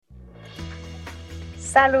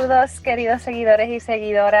Saludos, queridos seguidores y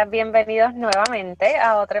seguidoras. Bienvenidos nuevamente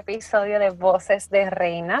a otro episodio de Voces de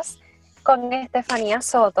Reinas con Estefanía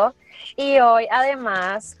Soto. Y hoy,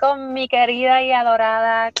 además, con mi querida y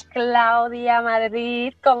adorada Claudia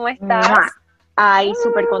Madrid. ¿Cómo estás? Ay,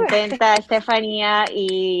 súper contenta, Estefanía,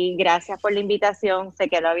 y gracias por la invitación. Sé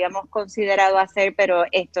que lo habíamos considerado hacer, pero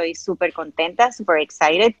estoy súper contenta, súper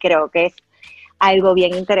excited. Creo que es algo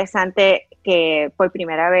bien interesante que por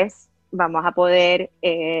primera vez vamos a poder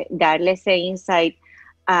darle ese insight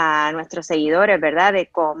a nuestros seguidores, ¿verdad? De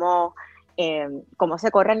cómo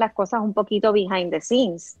se corren las cosas un poquito behind the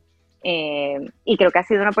scenes. Y creo que ha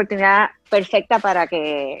sido una oportunidad perfecta para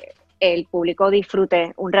que el público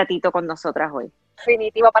disfrute un ratito con nosotras hoy.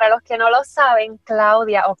 Definitivo, para los que no lo saben,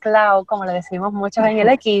 Claudia o Clau, como le decimos muchos en el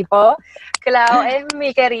equipo, Clau es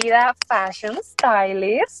mi querida fashion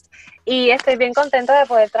stylist y estoy bien contenta de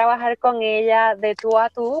poder trabajar con ella de tú a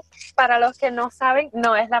tú. Para los que no saben,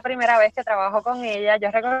 no es la primera vez que trabajo con ella.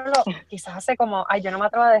 Yo recuerdo quizás hace como, yo no me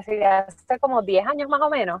atrevo a decir, hace como 10 años más o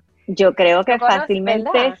menos. Yo creo que fácilmente,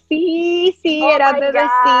 ¿verdad? Sí, Oh eras my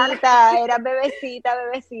bebecita, God. eras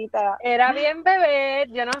bebecita. Era bien bebé,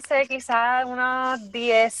 yo no sé, quizás unos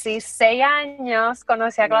 16 años,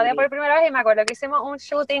 conocí a Claudia por primera vez y me acuerdo que hicimos un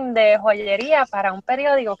shooting de joyería para un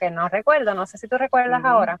periódico que no recuerdo, no sé si tú recuerdas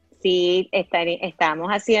ahora. Sí, estábamos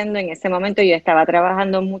haciendo, en ese momento yo estaba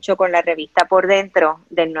trabajando mucho con la revista Por Dentro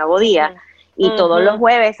del Nuevo Día y todos los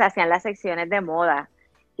jueves hacían las secciones de moda.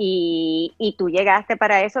 Y tú llegaste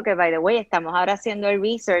para eso, que by the way, estamos ahora haciendo el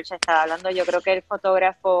research, estaba hablando, yo creo que el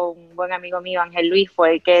fotógrafo, un buen amigo mío, Ángel Luis,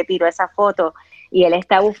 fue el que tiró esa foto, y él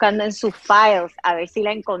está buscando en sus files a ver si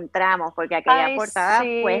la encontramos, porque aquella portada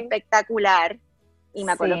fue espectacular, y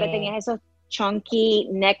me acuerdo que tenías esos chunky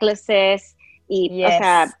necklaces, y, o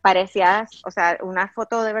sea, parecías, una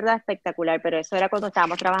foto de verdad espectacular, pero eso era cuando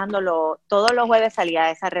estábamos trabajando, todos los jueves salía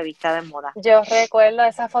esa revista de moda. Yo recuerdo,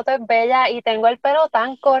 esa foto es bella y tengo el pelo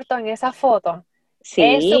tan corto en esa foto. Sí.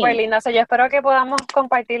 Es súper linda, o sea, yo espero que podamos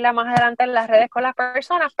compartirla más adelante en las redes con las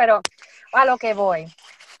personas, pero a lo que voy.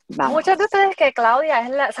 Vamos. Muchos de ustedes que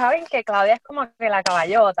Claudia saben que Claudia es como que la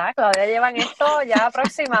caballota. Claudia lleva en esto ya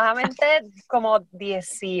aproximadamente como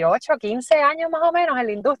 18, 15 años más o menos en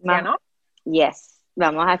la industria, ¿no? Yes,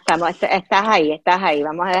 estás ahí.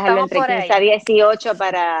 Vamos a dejarlo Estamos entre 15 a 18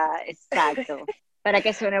 para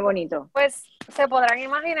que suene bonito. Pues se podrán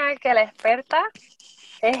imaginar que la experta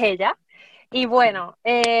es ella. Y bueno,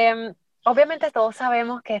 obviamente todos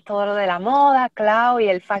sabemos que es todo lo de la moda, Clau y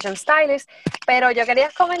el fashion stylist, pero yo quería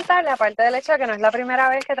comentarle, aparte del hecho de que no es la primera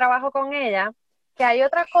vez que trabajo con ella, que hay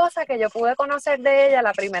otra cosa que yo pude conocer de ella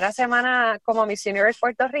la primera semana como Miss Universe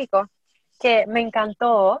Puerto Rico, que me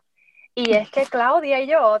encantó, y es que Claudia y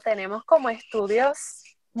yo tenemos como estudios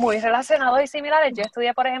muy relacionados y similares. Yo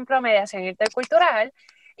estudié, por ejemplo, mediación intercultural,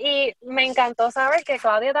 y me encantó saber que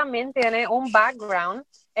Claudia también tiene un background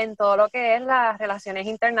en todo lo que es las relaciones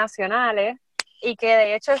internacionales y que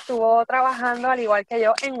de hecho estuvo trabajando al igual que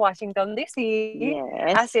yo en Washington DC,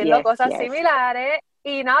 haciendo cosas similares.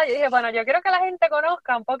 Y nada, yo dije, bueno, yo quiero que la gente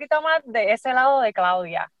conozca un poquito más de ese lado de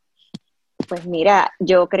Claudia. Pues mira,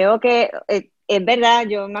 yo creo que es verdad,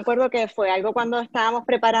 yo me acuerdo que fue algo cuando estábamos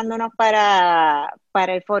preparándonos para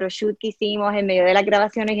el photoshoot que hicimos en medio de las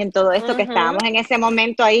grabaciones y en todo esto, que estábamos en ese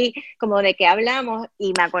momento ahí como de qué hablamos,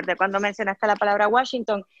 y me acordé cuando mencionaste la palabra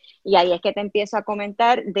Washington, y ahí es que te empiezo a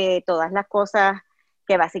comentar de todas las cosas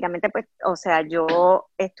que básicamente, pues, o sea, yo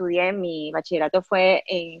estudié, mi bachillerato fue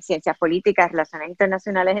en Ciencias Políticas, Relaciones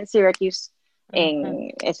Internacionales en Syracuse,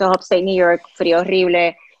 en esos upstate New York, frío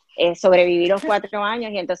horrible. Sobreviví los 4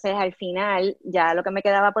 años y entonces al final ya lo que me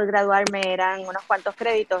quedaba por graduarme eran unos cuantos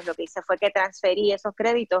créditos. Lo que hice fue que transferí esos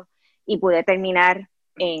créditos y pude terminar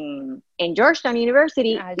en Georgetown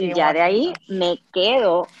University. Y ya de ahí me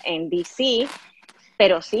quedo en DC,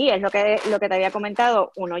 pero sí, es lo que te había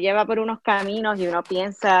comentado, uno lleva por unos caminos y uno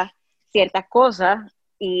piensa ciertas cosas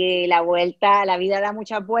y la vida da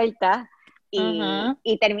muchas vueltas.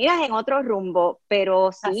 Y terminas en otro rumbo,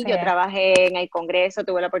 pero sí, yo trabajé en el Congreso,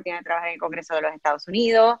 tuve la oportunidad de trabajar en el Congreso de los Estados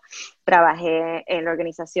Unidos, trabajé en la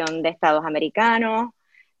Organización de Estados Americanos,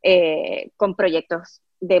 con proyectos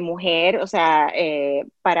de mujer, o sea,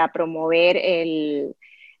 para promover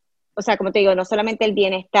o sea, como te digo, no solamente el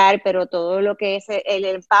bienestar, pero todo lo que es el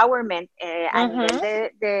empowerment a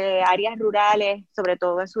nivel de áreas rurales, sobre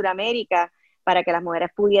todo en Sudamérica, para que las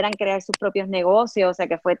mujeres pudieran crear sus propios negocios, o sea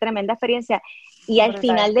que fue tremenda experiencia. Y al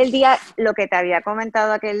final del día, lo que te había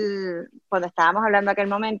comentado cuando estábamos hablando aquel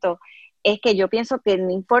momento, es que yo pienso que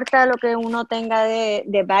no importa lo que uno tenga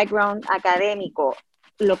de background académico,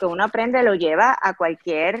 lo que uno aprende lo lleva a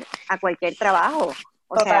cualquier trabajo.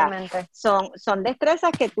 O sea, Totalmente. son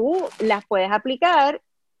destrezas que tú las puedes aplicar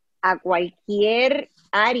a cualquier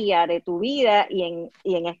área de tu vida y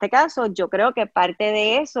en este caso yo creo que parte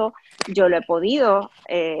de eso yo lo he podido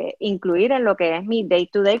incluir en lo que es mi day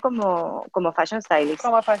to day como fashion stylist.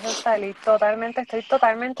 Como fashion stylist, totalmente, estoy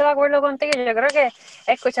totalmente de acuerdo contigo. Yo creo que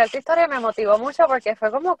escuchar tu historia me motivó mucho porque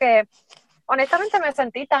fue como que, honestamente, me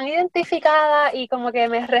sentí tan identificada y como que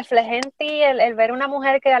me reflejé en ti el ver una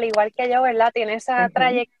mujer que, al igual que yo, ¿verdad?, tiene esa Uh-huh,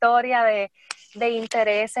 trayectoria de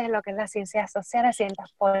intereses en lo que es las ciencias sociales, ciencias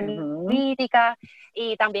uh-huh. políticas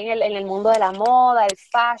y también en el mundo de la moda, el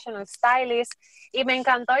fashion, el stylist. Y me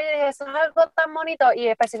encantó y dije, eso es algo tan bonito y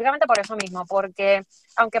específicamente por eso mismo, porque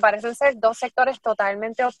aunque parecen ser dos sectores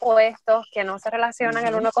totalmente opuestos, que no se relacionan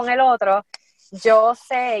el Uh-huh, uno con el otro, yo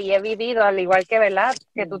sé y he vivido, al igual que, ¿verdad?,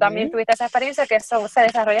 que tú también uh-huh. tuviste esa experiencia, que se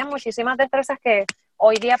desarrollan muchísimas destrezas que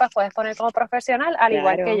hoy día pues puedes poner como profesional, al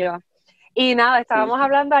igual que Claro, yo. Y nada, sí, estábamos sí.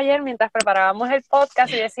 hablando ayer mientras preparábamos el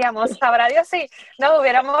podcast y decíamos, sabrá Dios si nos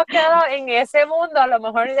hubiéramos quedado en ese mundo, a lo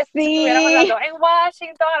mejor estuviéramos las Sí, dos en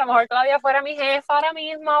Washington, a lo mejor Claudia fuera mi jefa ahora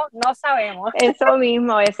mismo, no sabemos.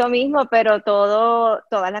 eso mismo, pero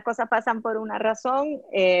todas las cosas pasan por una razón.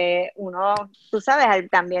 Uno, tú sabes,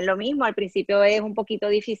 también lo mismo, al principio es un poquito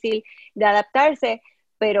difícil de adaptarse,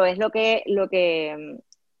 pero es lo que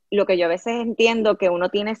yo a veces entiendo que uno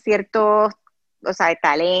tiene ciertos, o sea,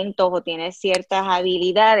 talentos o tiene ciertas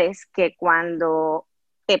habilidades que cuando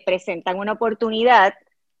te presentan una oportunidad,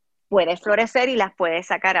 puedes florecer y las puedes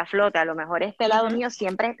sacar a flote. A lo mejor este lado Uh-huh, mío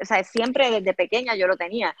siempre, o sea, siempre desde pequeña yo lo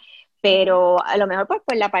tenía, uh-huh. pero a lo mejor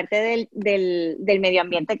pues la parte del medio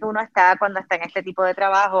ambiente que uno está cuando está en este tipo de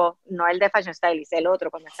trabajo, no el de fashion stylist, el otro,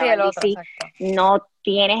 cuando Sí, estaba el en otro, DC, exacto. no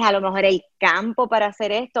tienes a lo mejor el campo para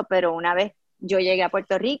hacer esto, pero una vez yo llegué a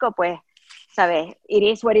Puerto Rico, pues, sabes, it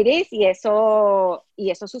is what it is, y eso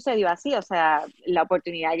sucedió así, o sea, la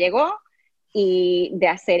oportunidad llegó, y de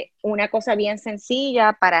hacer una cosa bien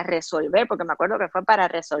sencilla para resolver, porque me acuerdo que fue para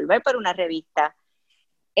resolver por una revista.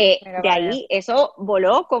 Mira De para allá. ahí eso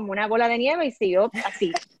voló como una bola de nieve y siguió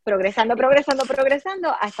así, progresando, progresando,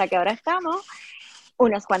 progresando, hasta que ahora estamos,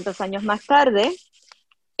 unos cuantos años más tarde,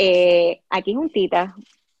 aquí juntitas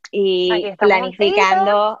Aquí estamos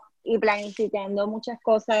juntitos. y planificando muchas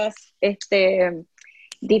cosas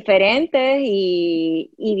diferentes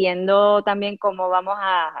y viendo también cómo vamos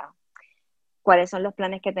a cuáles son los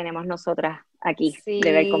planes que tenemos nosotras aquí,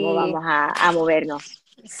 de ver cómo Sí, vamos a movernos.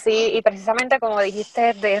 sí, y precisamente como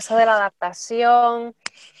dijiste de eso de la adaptación,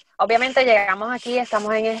 obviamente llegamos aquí,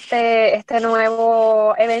 estamos en este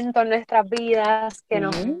nuevo evento en nuestras vidas, que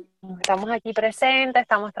nos Uh-huh. estamos aquí presentes,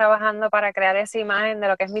 estamos trabajando para crear esa imagen de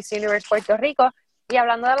lo que es Miss Universe Puerto Rico. Y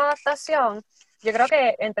hablando de la adaptación, yo creo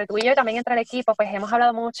que entre tú y yo y también entre el equipo, pues hemos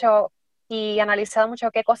hablado mucho y analizado mucho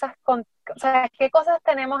o sea, qué cosas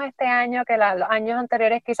tenemos este año que los años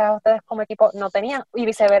anteriores quizás ustedes como equipo no tenían y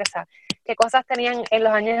viceversa. Qué cosas tenían en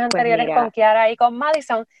los años Pues anteriores con mira, Kiara y con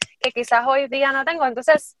Madison que quizás hoy día no tengo.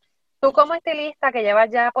 Entonces, tú como estilista, que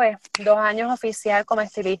llevas ya pues 2 años oficial como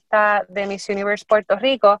estilista de Miss Universe Puerto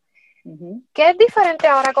Rico, uh-huh. ¿qué es diferente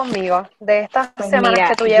ahora conmigo de estas Pues semanas que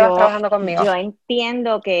mira, tú llevas trabajando conmigo? yo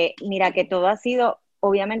entiendo que, mira, que todo ha sido,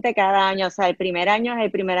 obviamente cada año, o sea, el primer año es el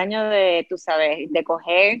primer año de, tú sabes, de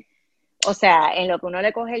coger, o sea, en lo que uno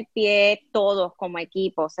le coge el pie, todos como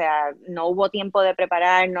equipo, o sea, no hubo tiempo de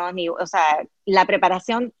prepararnos, ni, o sea, la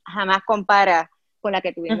preparación jamás compara con la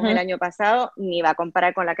que tuvimos el Ujú. año pasado, ni va a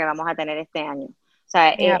comparar con la que vamos a tener este año.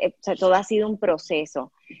 Yeah. O sea, todo ha sido un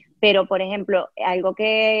proceso. Pero, por ejemplo, algo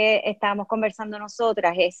que estábamos conversando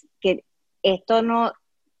nosotras es que esto no,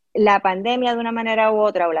 la pandemia de una manera u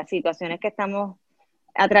otra, o las situaciones que estamos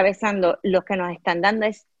atravesando, lo que nos están dando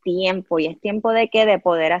es tiempo, y es tiempo de que de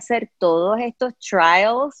poder hacer todos estos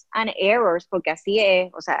trials and errors, porque así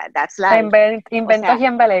es, o sea, that's life. O Inventos sea, y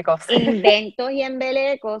embelecos. inventos y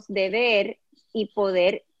embelecos de ver y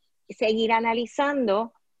poder seguir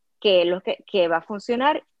analizando qué es lo que va a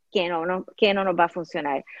funcionar, qué no nos va a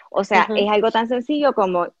funcionar. O sea, Ujú. es algo tan sencillo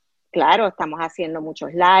como, claro, estamos haciendo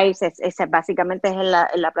muchos lives, básicamente es en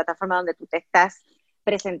la plataforma donde tú te estás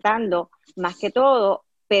presentando más que todo,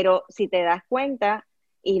 pero si te das cuenta,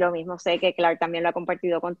 y lo mismo sé que Clark también lo ha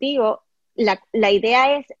compartido contigo, la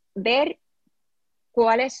idea es ver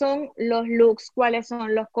cuáles son los looks, cuáles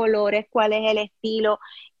son los colores, cuál es el estilo,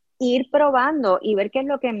 ir probando y ver qué es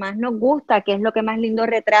lo que más nos gusta, qué es lo que más lindo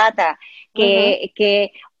retrata, Ujú.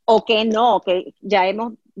 o qué no, que ya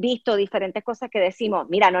hemos visto diferentes cosas que decimos,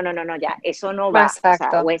 mira, no, no, no, no, ya, eso no va, o sea,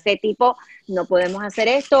 Exacto. o ese tipo, no podemos hacer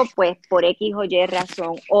esto, pues por X o Y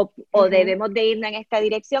razón, o Ujú, debemos de irnos en esta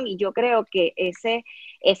dirección, y yo creo que ese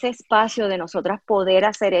espacio de nosotras poder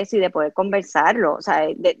hacer eso y de poder conversarlo, o sea,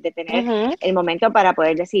 de tener ujú. el momento para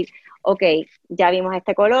poder decir, ok, ya vimos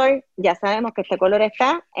este color, ya sabemos que este color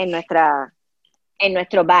está en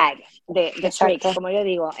nuestro bag de tricks, Exacto. como yo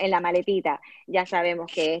digo, en la maletita. Ya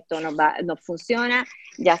sabemos que esto nos funciona,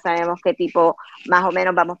 ya sabemos qué tipo, más o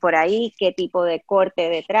menos vamos por ahí, qué tipo de corte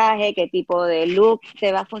de traje, qué tipo de look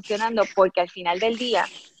te va funcionando, porque al final del día,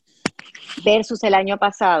 versus el año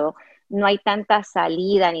pasado, no hay tanta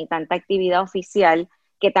salida ni tanta actividad oficial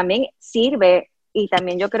que también sirve, y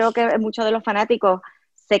también yo creo que muchos de los fanáticos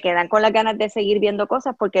se quedan con las ganas de seguir viendo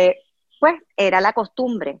cosas porque pues era la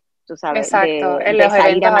costumbre, tú sabes, Exacto. En de los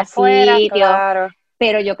salir a eventos más afuera, sitios, claro.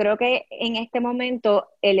 pero yo creo que en este momento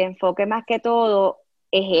el enfoque más que todo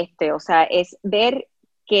es o sea, es ver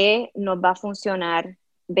qué nos va a funcionar,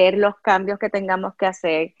 ver los cambios que tengamos que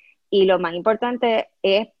hacer, y lo más importante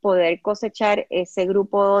es poder cosechar ese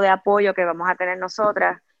grupo de apoyo que vamos a tener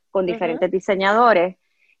nosotras con Ujú, diferentes diseñadores.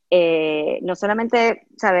 No solamente,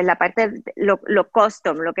 ¿sabes? La parte, lo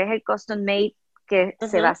custom, lo que es el custom made que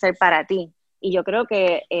se va a ujú. hacer para ti. Y yo creo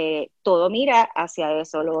que todo mira hacia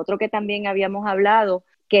eso. Lo otro que también habíamos hablado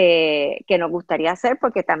que nos gustaría hacer,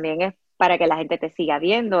 porque también es para que la gente te siga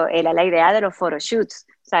viendo, era la idea de los photoshoots,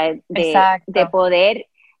 o sea, Exacto.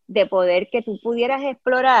 de poder que tú pudieras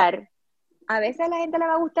explorar. A veces a la gente le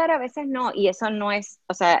va a gustar, a veces no, y eso no es,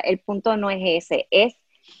 o sea, el punto no es ese, es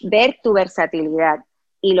ver tu versatilidad.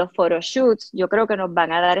 Y los photoshoots, yo creo que nos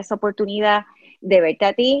van a dar esa oportunidad de verte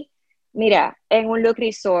a ti, mira, en un look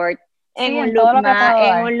resort, Sí, en todo lo que puedo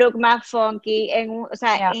en dar. un look más funky, o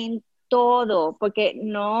sea, Ya. en todo, porque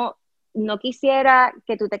no quisiera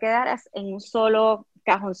que tú te quedaras en un solo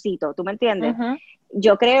cajoncito, ¿tú me entiendes? Ujú.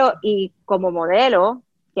 Yo creo, y como modelo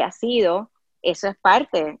que ha sido, eso es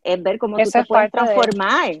parte, es ver cómo tú Eso te es puedes parte de,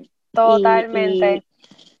 transformar. Y, totalmente.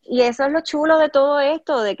 y eso es lo chulo de todo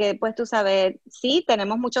esto, de que pues tú sabes, sí,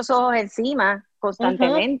 tenemos muchos ojos encima Ujú.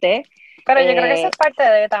 constantemente, Pero yo creo que eso es eh, parte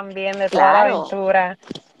de también, de toda la claro, aventura.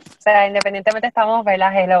 O sea, independientemente estamos,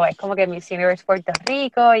 ¿verdad? Hello, es como que Miss Universe Puerto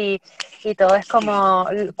Rico y todo es como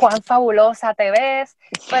cuán fabulosa te ves.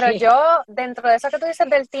 Pero sí. yo, dentro de eso que tú dices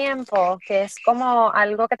del tiempo, que es como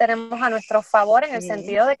algo que tenemos a nuestro favor en el Mm,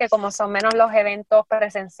 sentido de que como son menos los eventos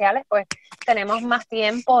presenciales, pues tenemos más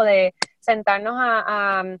tiempo de sentarnos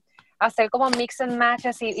a hacer como mix and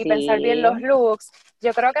matches y pensar bien los sí. looks.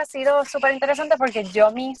 Yo creo que ha sido súper interesante porque yo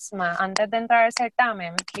misma, antes de entrar al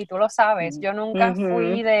certamen, y tú lo sabes, yo nunca Ujú.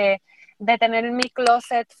 fui de tener mi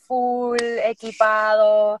closet full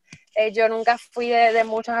equipado, yo nunca fui de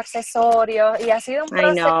muchos accesorios y ha sido un I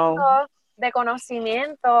proceso know, de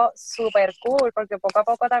conocimiento súper cool porque poco a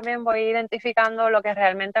poco también voy identificando lo que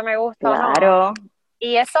realmente me gusta o no. claro.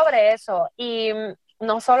 Y es sobre eso. Y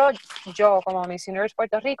no solo yo como Miss Universe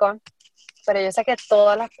Puerto Rico, pero yo sé que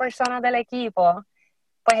todas las personas del equipo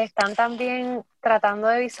pues están también tratando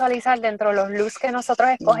de visualizar dentro de los looks que nosotros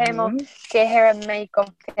escogemos, Ujú. qué hair and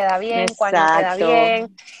makeup queda bien, cuál no queda Exacto.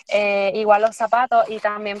 bien, igual los zapatos, y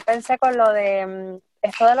también pensé con lo de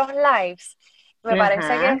esto de los lives, me parece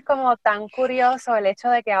que Ajá. es como tan curioso el hecho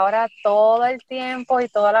de que ahora todo el tiempo y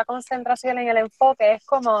toda la concentración en el enfoque es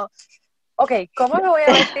como ok, ¿cómo me voy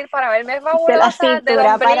a vestir para verme De la fabulosa del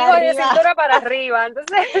cintura para ombligo y de arriba. cintura para arriba?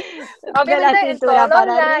 Entonces, De la obviamente en todos cintura los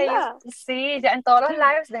para lives, arriba. sí, ya en todos los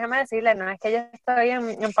lives, déjame decirle, no es que yo estoy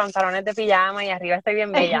en pantalones de pijama y arriba estoy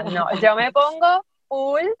bien bella, no, yo me pongo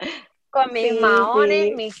full con mis Sí, maones,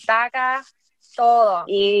 sí. mis tacas, todo.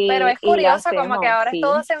 Pero es Y lo curioso como que hacemos, ahora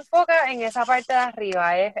todo sí. se enfoca en esa parte de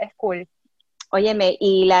arriba, es cool. Óyeme,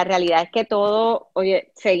 y la realidad es que todo,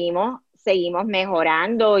 oye, seguimos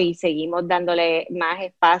mejorando y seguimos dándole más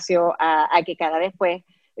espacio a que cada vez pues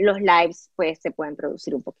los lives pues se pueden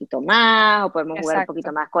producir un poquito más, o podemos jugar un poquito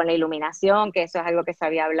Exacto. más con la iluminación, que eso es algo que se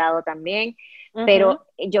había hablado también. Ujú, Pero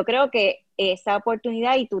yo creo que esa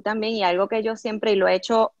oportunidad, y tú también, y algo que yo siempre, y lo he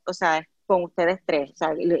hecho, o sea, con ustedes tres, o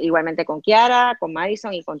sea, igualmente con Kiara, con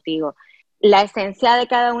Madison y contigo, la esencia de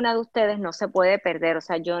cada una de ustedes no se puede perder. O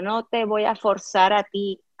sea, yo no te voy a forzar a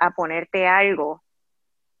ti a ponerte algo,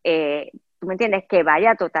 tú me entiendes, que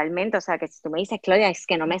vaya totalmente. O sea, que si tú me dices, Claudia, es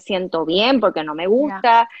que no me siento bien porque no me ya.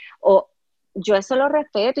 gusta, o yo eso lo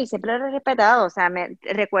respeto y siempre lo he respetado. O sea,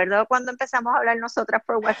 recuerdo cuando empezamos a hablar nosotras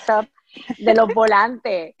por WhatsApp de los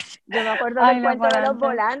volantes. Yo me acuerdo del Ay, los cuento de los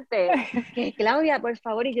volantes. volantes. Que Claudia, por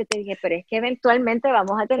favor, y yo te dije, pero es que eventualmente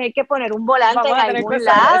vamos a tener que poner un volante Vamos en a tener que algún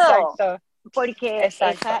usar, lado, exacto. porque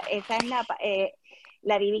Exacto. esa es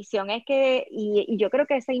la división es que, y yo creo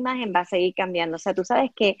que esa imagen va a seguir cambiando. O sea, tú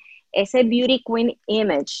sabes que ese beauty queen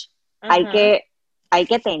image hay Ujú, que, hay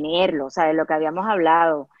que tenerlo, o sea, de lo que habíamos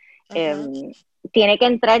hablado. ujú. Tiene que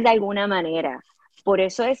entrar de alguna manera. Por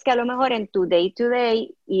eso es que a lo mejor en tu day to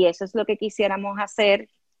day, y eso es lo que quisiéramos hacer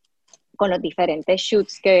con los diferentes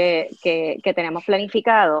shoots que tenemos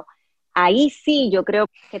planificados, ahí sí yo creo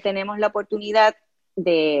que tenemos la oportunidad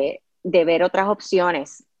de ver otras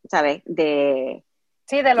opciones, ¿sabes?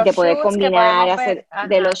 Sí, de los De poder shoots que combinar, podemos ver. hacer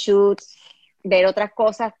de los Ajá. shoots, ver otras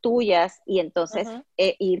cosas tuyas y entonces Ujú.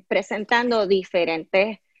 ir presentando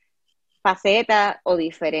diferentes facetas o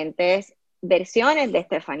diferentes versiones de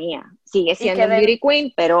Estefanía. Sigue Y siendo que un beauty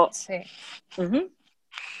queen, pero sí, uh-huh,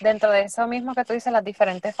 dentro de eso mismo que tú dices, las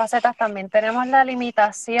diferentes facetas, también tenemos la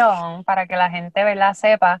limitación para que la gente, ¿verdad?,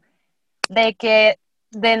 sepa de que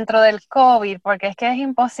dentro del COVID, porque es que es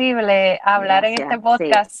imposible hablar en este gracias, sí.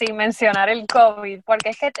 podcast sin mencionar el COVID, porque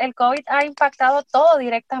es que el COVID ha impactado todo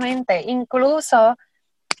directamente, incluso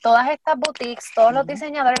todas estas boutiques, todos los Uh-huh.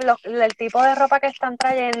 diseñadores, el tipo de ropa que están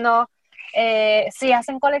trayendo, si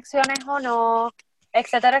hacen colecciones o no,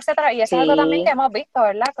 etcétera, etcétera. Y eso es algo también que Sí, hemos visto,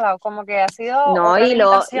 ¿verdad, Clau? Como que ha sido no, otra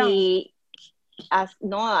limitación.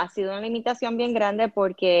 no, ha sido una limitación bien grande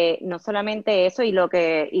porque no solamente eso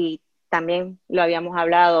y también lo habíamos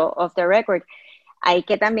hablado off the record, hay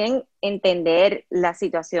que también entender la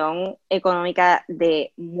situación económica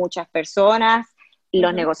de muchas personas,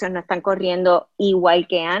 los Ujú, negocios no están corriendo igual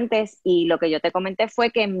que antes y lo que yo te comenté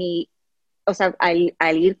fue que o sea,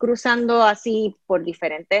 al ir cruzando así por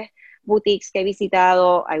diferentes boutiques que he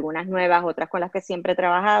visitado, algunas nuevas, otras con las que siempre he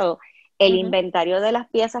trabajado, el ujú, inventario de las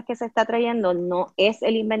piezas que se está trayendo no es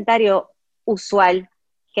el inventario usual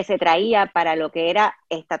que se traía para lo que era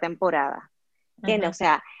esta temporada. ¿Entiendes? ujú. O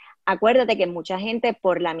sea, acuérdate que mucha gente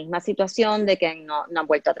por la misma situación de que no han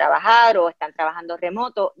vuelto a trabajar o están trabajando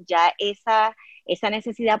remoto, ya esa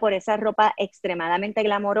necesidad por esa ropa extremadamente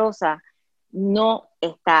glamorosa no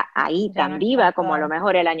está ahí Ya no tan está viva como a lo claro.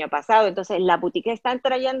 mejor el año pasado. Entonces, la boutique están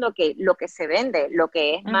trayendo que lo que se vende, lo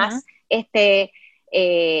que es Ujú, más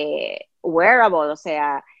wearable, o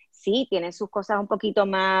sea, sí, tienen sus cosas un poquito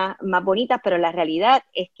más bonitas, pero la realidad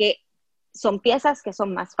es que son piezas que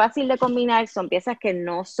son más fáciles de combinar, son piezas que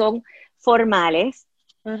no son formales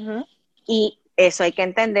ujú. y eso hay que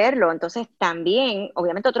entenderlo. Entonces también,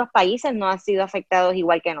 obviamente otros países no han sido afectados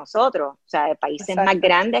igual que nosotros, o sea, países más Exacto.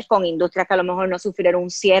 grandes con industrias que a lo mejor no sufrieron un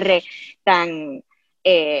cierre tan,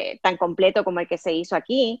 tan completo como el que se hizo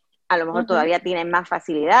aquí, a lo mejor Ujú. todavía tienen más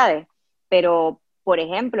facilidades, pero por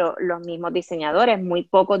ejemplo, los mismos diseñadores, muy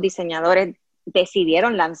pocos diseñadores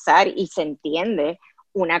decidieron lanzar y se entiende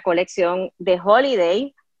una colección de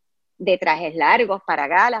holiday de trajes largos para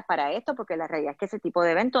galas, para esto, porque la realidad es que ese tipo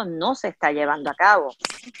de eventos no se está llevando a cabo.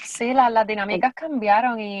 Sí, las dinámicas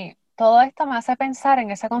cambiaron y todo esto me hace pensar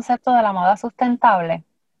en ese concepto de la moda sustentable.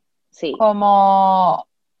 Sí, Como,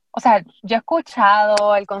 o sea, yo he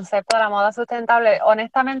escuchado el concepto de la moda sustentable,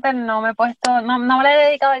 honestamente no me he puesto, no le he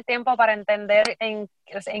dedicado el tiempo para entender en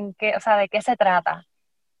qué, o sea, de qué se trata.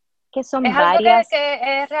 que ¿Es son algo varias,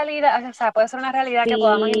 que es realidad, o sea, puede ser una realidad que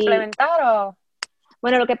podamos sí. implementar o?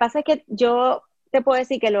 Bueno, lo que pasa es que yo te puedo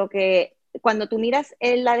decir que cuando tú miras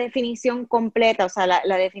la definición completa, o sea,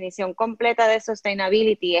 la definición completa de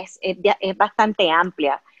sustainability es bastante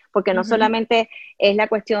amplia, porque no Ujú, solamente es la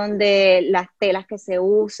cuestión de las telas que se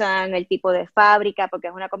usan, el tipo de fábrica, porque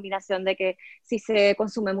es una combinación de que si se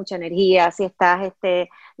consume mucha energía, si estás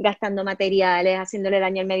gastando materiales, haciéndole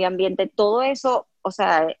daño al medio ambiente, todo eso, o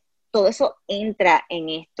sea, todo eso entra en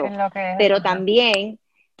esto, en lo que es, pero ajá, también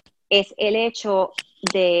es el hecho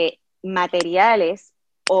de materiales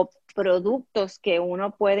o productos que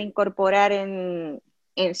uno puede incorporar en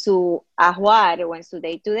su ajuar o en su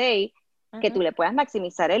day to day, que tú ujú, le puedas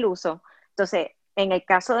maximizar el uso. Entonces, en el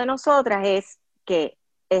caso de nosotras es que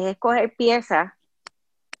es escoger piezas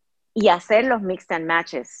y hacer los mix and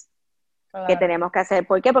matches que claro. tenemos que hacer.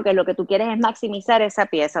 ¿Por qué? Porque lo que tú quieres es maximizar esa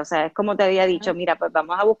pieza. O sea, es como te había dicho, Ujú, mira, pues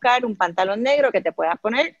vamos a buscar un pantalón negro que te puedas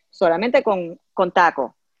poner solamente con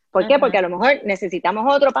taco. ¿Por qué? Porque ujú, a lo mejor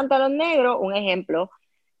necesitamos otro pantalón negro, un ejemplo,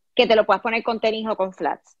 que te lo puedas poner con tenis o con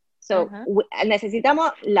flats. So, ujú.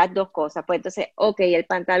 necesitamos las dos cosas. Pues entonces, ok, el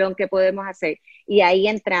pantalón, ¿qué podemos hacer? Y ahí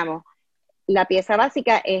entramos. La pieza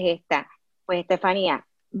básica es esta. Pues Estefanía,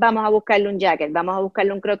 vamos a buscarle un jacket, vamos a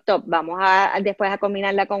buscarle un crop top, vamos a después a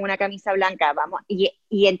combinarla con una camisa blanca,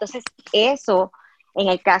 y entonces eso, en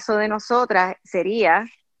el caso de nosotras, sería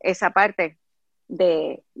esa parte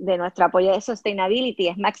de nuestro apoyo de sustainability,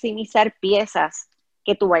 es maximizar piezas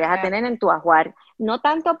que tú vayas a Ya. tener en tu ajuar. No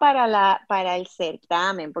tanto para el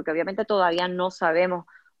certamen, porque obviamente todavía no sabemos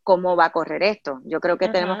cómo va a correr esto. Yo creo que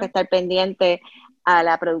tenemos que estar pendientes a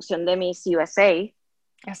la producción de Miss USA,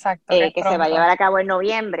 Exacto, que es que se va a pronto. llevar a cabo en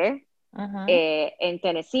noviembre en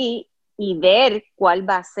Tennessee, y ver cuál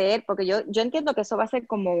va a ser, porque yo entiendo que eso va a ser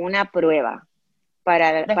como una prueba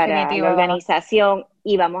para la Definitivo. organización,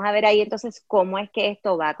 y vamos a ver ahí entonces cómo es que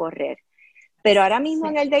esto va a correr. Pero ahora mismo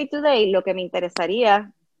en el day to day, lo que me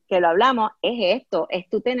interesaría, que lo hablamos, es esto, es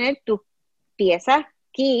tú tener tus piezas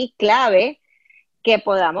key, clave, que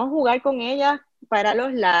podamos jugar con ellas para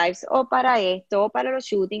los lives, o para esto, o para los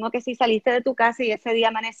shootings, o que si saliste de tu casa y ese día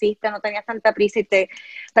amaneciste, no tenías tanta prisa y te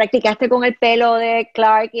practicaste con el pelo de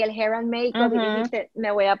Clark y el hair and makeup y dijiste,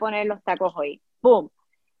 me voy a poner los tacos hoy. ¡Boom!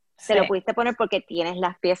 Te lo pudiste poner porque tienes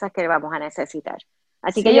las piezas que vamos a necesitar.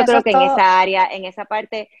 Así que Sí, yo eso creo es que en todo. esa área, en esa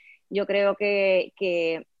parte, yo creo que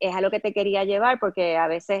es a lo que te quería llevar, porque a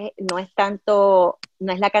veces no es tanto,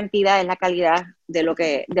 no es la cantidad, es la calidad de lo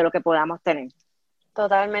que podamos tener.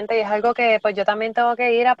 Totalmente, y es algo que pues yo también tengo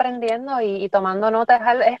que ir aprendiendo y tomando notas.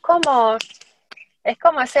 Es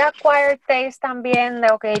como ese acquired taste también de,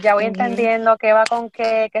 ok, ya voy entendiendo qué va con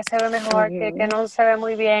qué se ve mejor, qué no se ve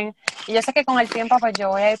muy bien. Y yo sé que con el tiempo pues yo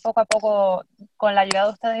voy a ir poco a poco, con la ayuda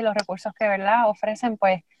de ustedes y los recursos que, ¿verdad?, ofrecen,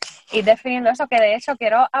 pues ir definiendo eso, que de hecho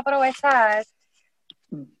quiero aprovechar.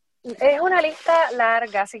 Es una lista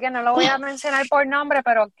larga, así que no lo voy a mencionar por nombre,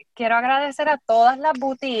 pero quiero agradecer a todas las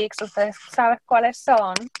boutiques, ustedes saben cuáles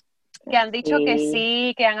son, que han dicho que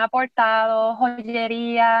sí, que han aportado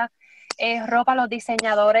joyería, ropa a los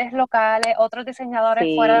diseñadores locales, otros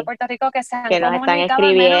diseñadores fuera de Puerto Rico que se han Que nos están comunicado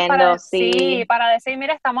al menos escribiendo, para decir,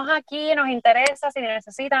 mira, estamos aquí, nos interesa, si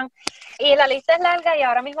necesitan. Y la lista es larga y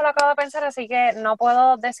ahora mismo lo acabo de pensar, así que no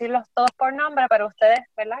puedo decirlos todos por nombre, pero ustedes,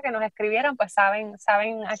 ¿verdad?, que nos escribieron, pues saben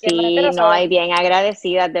a quién me refiero. sí, no, hay bien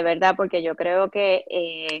agradecidas, de verdad, porque yo creo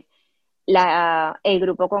que el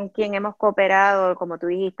grupo con quien hemos cooperado, como tú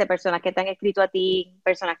dijiste, personas que te han escrito a ti,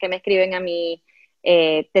 personas que me escriben a mí,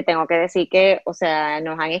 te tengo que decir que, o sea,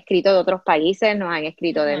 nos han escrito de otros países, nos han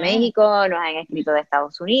escrito de México, nos han escrito de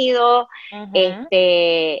Estados Unidos,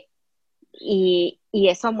 y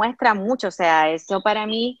eso muestra mucho, o sea, eso para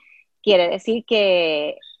mí quiere decir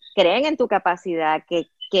que creen en tu capacidad, que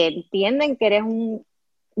entienden que eres un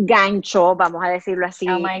gancho, vamos a decirlo Oh así,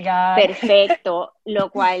 my God. perfecto,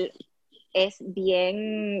 lo cual es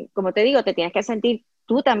bien, como te digo, te tienes que sentir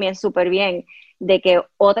tú también súper bien de que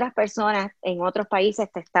otras personas en otros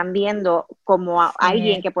países te están viendo como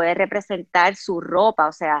alguien que puede representar su ropa,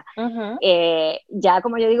 o sea, ya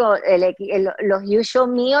como yo digo, los usual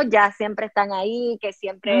míos ya siempre están ahí, que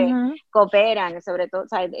siempre cooperan, sobre todo,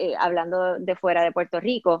 ¿sabes? Hablando de fuera de Puerto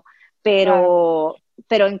Rico, pero, Claro.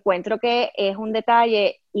 pero encuentro que es un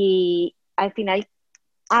detalle y al final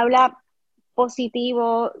habla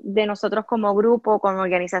positivo de nosotros como grupo, como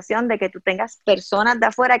organización, de que tú tengas personas de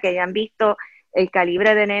afuera que hayan visto el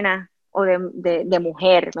calibre de nena o de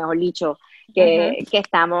mujer, mejor dicho, que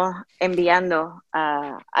estamos enviando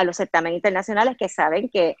a los certámenes internacionales, que saben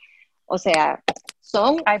que, o sea,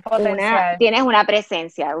 Hay potencial. tienes una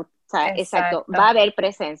presencia, o sea, exacto, Exacto. va a haber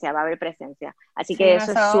presencia. Así Sí, que no,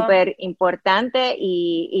 eso es eso súper importante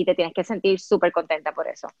y te tienes que sentir súper contenta por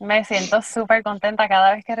eso. me siento súper contenta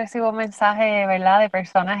cada vez que recibo un mensaje, ¿verdad?, de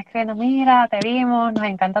personas escribiendo, mira, te vimos, nos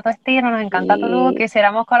encanta tu estilo, nos encanta tu look, Sí,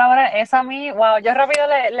 quisiéramos colaborar. Eso a mí, wow, yo rápido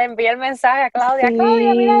le envié el mensaje a Claudia,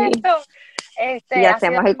 Claudia, mira sí. esto. Y Ha sido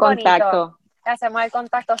hacemos el bien bonito. contacto. Hacemos el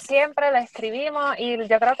contacto siempre, le escribimos y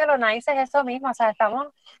yo creo que lo nice es eso mismo, o sea, estamos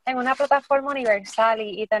en una plataforma universal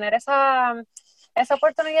y tener esa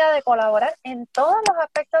oportunidad de colaborar en todos los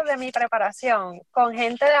aspectos de mi preparación, con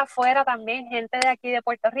gente de afuera también, gente de aquí de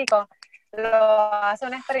Puerto Rico, lo hace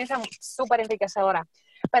una experiencia súper enriquecedora.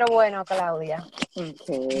 Pero bueno, Claudia,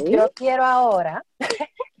 Okay. yo quiero ahora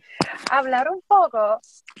hablar un poco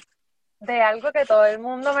de algo que todo el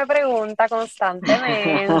mundo me pregunta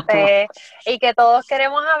constantemente y que todos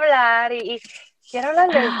queremos hablar y quiero hablar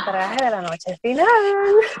del traje de la noche final.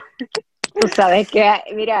 Tú sabes que,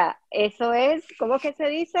 mira, eso es, ¿cómo que se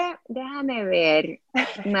dice? Déjame ver.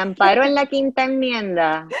 Me amparo en la quinta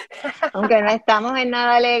enmienda, aunque no estamos en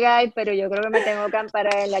nada legal, pero yo creo que me tengo que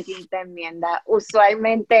amparar en la quinta enmienda.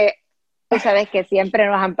 Usualmente, tú sabes que siempre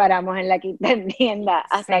nos amparamos en la quinta enmienda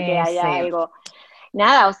hasta que Sí, haya sí. algo.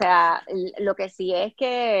 Nada, o sea, lo que sí es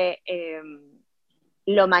que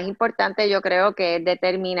lo más importante yo creo que es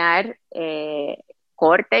determinar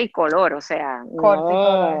corte y color, o sea, Corte y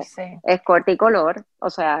color, no sí. es corte y color, o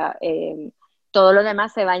sea, todo lo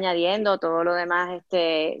demás se va añadiendo, todo lo demás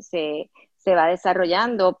se va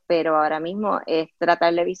desarrollando, pero ahora mismo es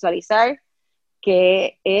tratar de visualizar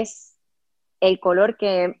qué es el color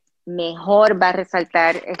que mejor va a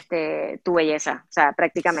resaltar tu belleza, o sea, Sí,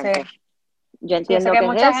 prácticamente. Yo sí, yo sé entiendo que que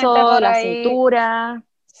mucha es gente eso, por la ahí, cintura,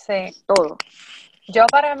 sí. todo. Yo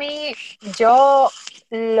para mí,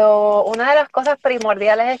 una de las cosas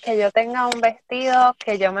primordiales es que yo tenga un vestido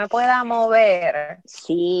que yo me pueda mover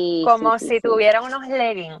Sí, sí, como sí, si sí. tuviera unos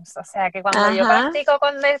leggings. O sea, que cuando yo Ajá, practico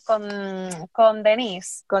con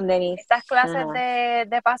Denise, con Denise. estas clases Ajá.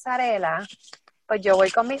 de pasarela, pues yo voy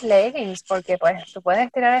con mis leggings porque pues tú puedes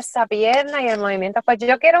estirar esa pierna y el movimiento. Pues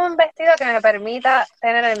yo quiero un vestido que me permita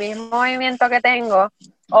tener el mismo movimiento que tengo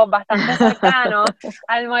o bastante cercano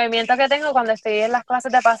al movimiento que tengo cuando estoy en las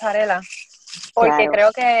clases de pasarela. Porque Claro,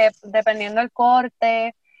 creo que dependiendo el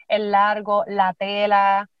corte, el largo, la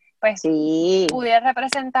tela, pues sí, pudiera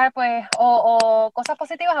representar pues o cosas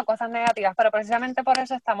positivas o cosas negativas, pero precisamente por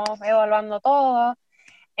eso estamos evaluando todo.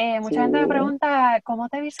 Mucha gente me sí. pregunta, ¿cómo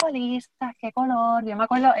te visualizas? ¿Qué color? Yo me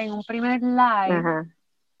acuerdo en un primer live Ajá.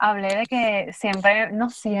 hablé de que siempre, no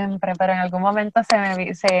siempre, pero en algún momento se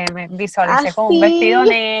me visualicé con un vestido Así.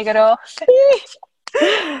 negro.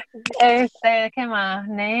 ¿Qué más? Y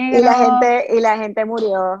la Negro. gente, y la gente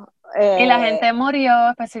murió. Y la gente murió,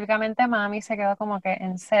 específicamente mami se quedó como que,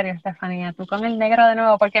 en serio, Estefanía, tú con el negro de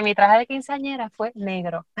nuevo, porque mi traje de quinceañera fue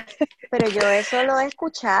negro. Pero yo eso lo he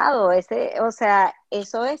escuchado, o sea,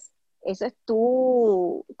 eso es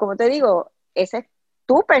tu, como te digo, esa es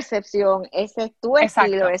tu percepción, ese es tu estilo,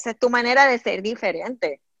 Exacto, esa es tu manera de ser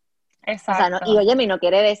diferente. O sea, no, y exacto. oye, no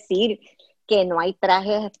quiere decir que no hay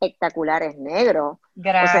trajes espectaculares negros. O sea,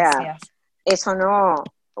 Gracias. eso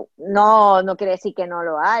no quiere decir que no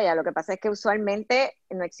lo haya. Lo que pasa es que usualmente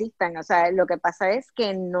no existen. O sea, lo que pasa es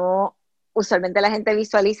que no, usualmente la gente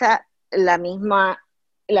visualiza la misma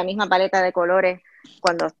paleta de colores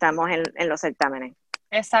cuando estamos en los certámenes.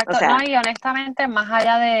 O Exacto, no, sea, y honestamente, más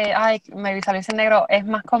allá de, ay, me visualizo en negro, es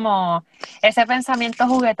más como ese pensamiento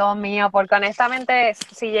juguetón mío, porque honestamente,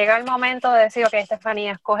 si llega el momento de decir, ok,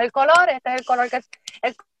 Estefanía, escoge el color, este es el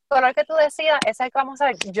color que tú decidas, ese es el que vamos a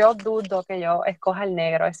ver, yo dudo que yo escoja el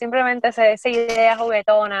negro, es simplemente esa idea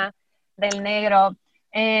juguetona del negro.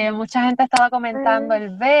 Mucha gente estaba comentando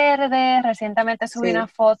el verde, recientemente subí sí,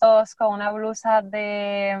 unas fotos con una blusa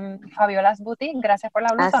de Fabiola's Boutique, gracias por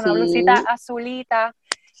la blusa, una blusita así, azulita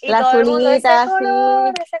y la todo el mundo, azulita, así.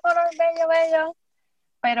 ese color bello, bello.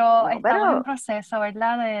 Pero No, estamos en pero proceso,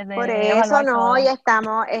 ¿verdad? por De eso evaluar no, y todo.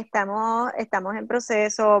 estamos en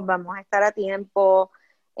proceso, vamos a estar a tiempo.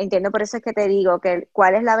 Entiendo, por eso es que te digo que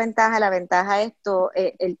cuál es la ventaja. La ventaja es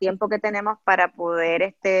el tiempo que tenemos para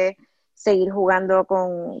poder seguir jugando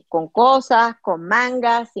con cosas, con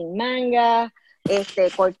mangas, sin mangas,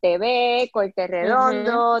 corte V, corte Ujú.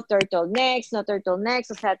 redondo, turtlenecks, no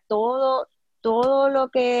turtlenecks, o sea, todo lo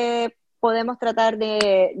que podemos tratar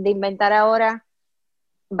de inventar ahora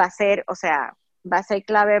va a ser, o sea, va a ser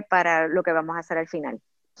clave para lo que vamos a hacer al final.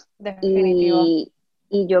 Definitivo. Y,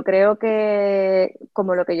 y yo creo que,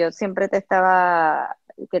 como lo que yo siempre que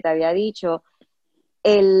te había dicho,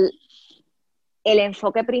 el, el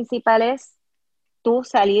enfoque principal es tú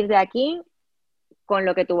salir de aquí con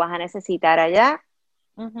lo que tú vas a necesitar allá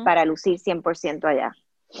Ujú. para lucir 100% allá.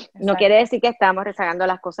 No quiere Exacto. decir que estamos rezagando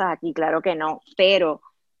las cosas aquí, claro que no, pero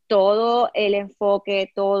todo el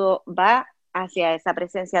enfoque, todo va hacia esa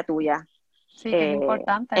presencia tuya, Sí, que es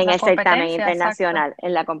importante, en la el certamen competencia, exacto. internacional,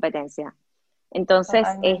 en la competencia. Entonces,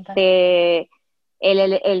 Totalmente.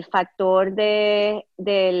 el factor de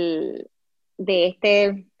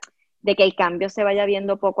de que el cambio se vaya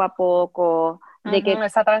viendo poco a poco, Ujú,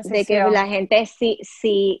 esa de que la transición. gente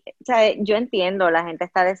sí, o sea, yo entiendo, la gente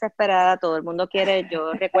está desesperada, todo el mundo quiere,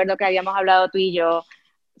 yo recuerdo que habíamos hablado tú y yo,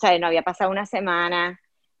 o sea, no había pasado una semana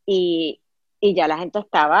y, y ya la gente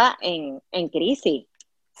estaba en crisis.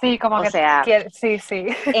 Sí, como O que sea, sí, sí.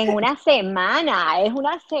 en una semana, es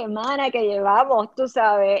una semana que llevamos, tú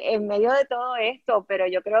sabes, en medio de todo esto, pero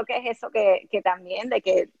yo creo que es eso que también, de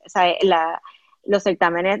que, o sea, los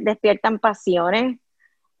certámenes despiertan pasiones.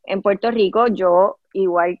 En Puerto Rico, yo,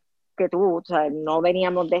 igual que tú, o sea, no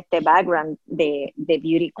veníamos de este background de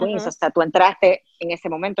beauty queens, o Ujú, sea, tú entraste en ese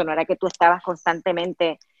momento, no era que tú estabas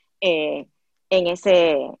constantemente eh, en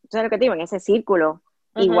ese, ¿tú sabes lo que te digo? En ese círculo,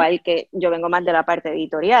 ujú. igual que yo vengo más de la parte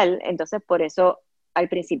editorial, entonces por eso al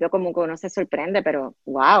principio como que uno se sorprende, pero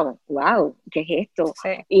wow, ¿qué es esto? Sí,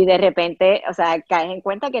 Y de repente, o sea, caes en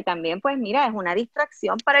cuenta que también, pues mira, es una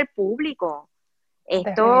distracción para el público.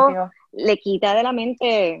 Esto definitivo. le quita de la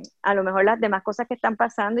mente a lo mejor las demás cosas que están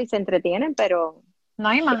pasando y se entretienen, pero No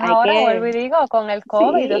hay más hay ahora, vuelvo y que, digo, con el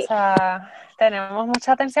COVID, o sí, sea, tenemos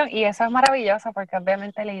mucha atención y eso es maravilloso porque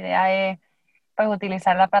obviamente la idea es pues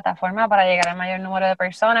utilizar la plataforma para llegar al mayor número de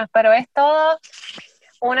personas, pero es todo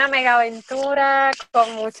una mega aventura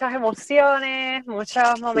con muchas emociones,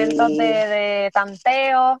 muchos momentos Sí. de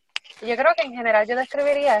tanteo. Y yo creo que en general yo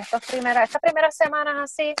describiría estas primeras semanas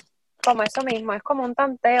así, como eso mismo, es como un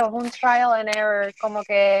tanteo, es un trial and error, como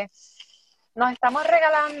que nos estamos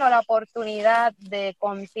regalando la oportunidad de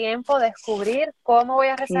con tiempo descubrir cómo voy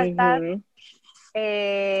a resaltar Ujú.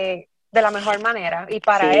 de la mejor manera. Y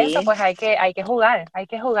para eso, Sí, pues hay que jugar, hay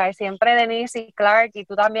que jugar. Siempre Denise y Clark y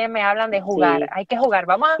tú también me hablan de jugar. sí, Hay que jugar, sí.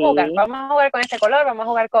 vamos a jugar con este color, vamos a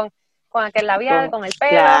jugar con aquel labial, con el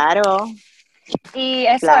pelo. Claro, Y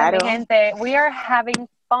eso es, mi claro. gente, we are having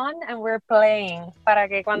fun and we're playing. Para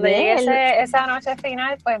que cuando llegue Ve, esa noche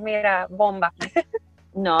final, pues mira, bomba.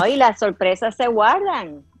 no, y las sorpresas se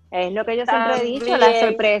guardan. Es lo que yo siempre he dicho, las También.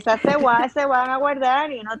 sorpresas se van a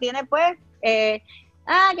guardar y uno tiene pues, que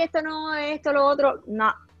esto no, esto, lo otro.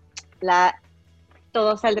 No, la,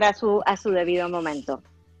 todo saldrá a su debido momento.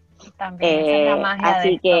 También, esa es la magia de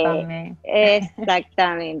Así esto que también.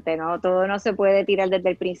 exactamente, ¿no? Todo no se puede tirar desde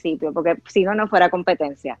el principio, porque si no, no fuera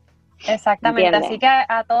competencia. Exactamente, así ¿Entiendes? que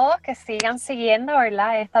a todos que sigan siguiendo,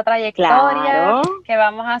 ¿verdad? Esta trayectoria, Claro, que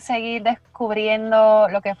vamos a seguir descubriendo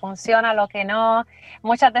lo que funciona, lo que no.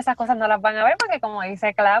 Muchas de esas cosas no las van a ver porque como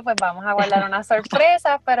dice Clau, pues vamos a guardar unas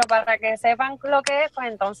sorpresas, pero para que sepan lo que es, pues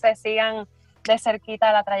entonces sigan de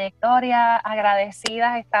cerquita la trayectoria,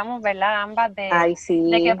 agradecidas estamos, ¿verdad? Ambas ay,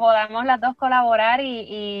 de que sí. podamos las dos colaborar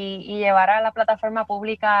y llevar a la plataforma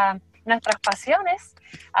pública nuestras pasiones.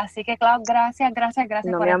 Así que, Clau, gracias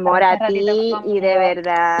No, por mi estar amor, este a ratito ti y conmigo.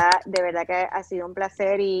 de verdad que ha sido un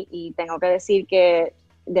placer y tengo que decir que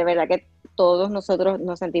de verdad que todos nosotros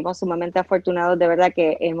nos sentimos sumamente afortunados, de verdad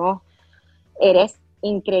que eres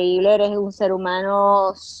increíble, eres un ser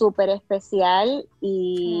humano súper especial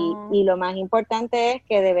y lo más importante es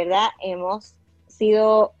que de verdad hemos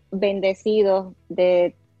sido bendecidos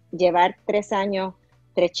de llevar 3 años,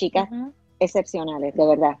 3 chicas Ujú, excepcionales, de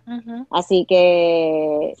verdad. ujú. Así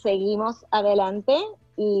que seguimos adelante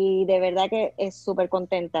y de verdad que es súper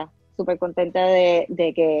contenta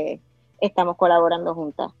de que estamos colaborando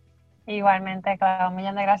juntas. Igualmente, Clau, un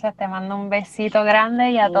millón de gracias. Te mando un besito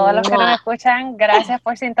grande y a todos los que nos ¡Mua! escuchan, gracias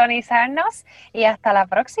por sintonizarnos y hasta la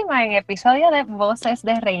próxima en episodio de Voces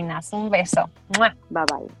de Reinas. Un beso. ¡Mua! Bye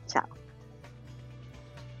bye, chao.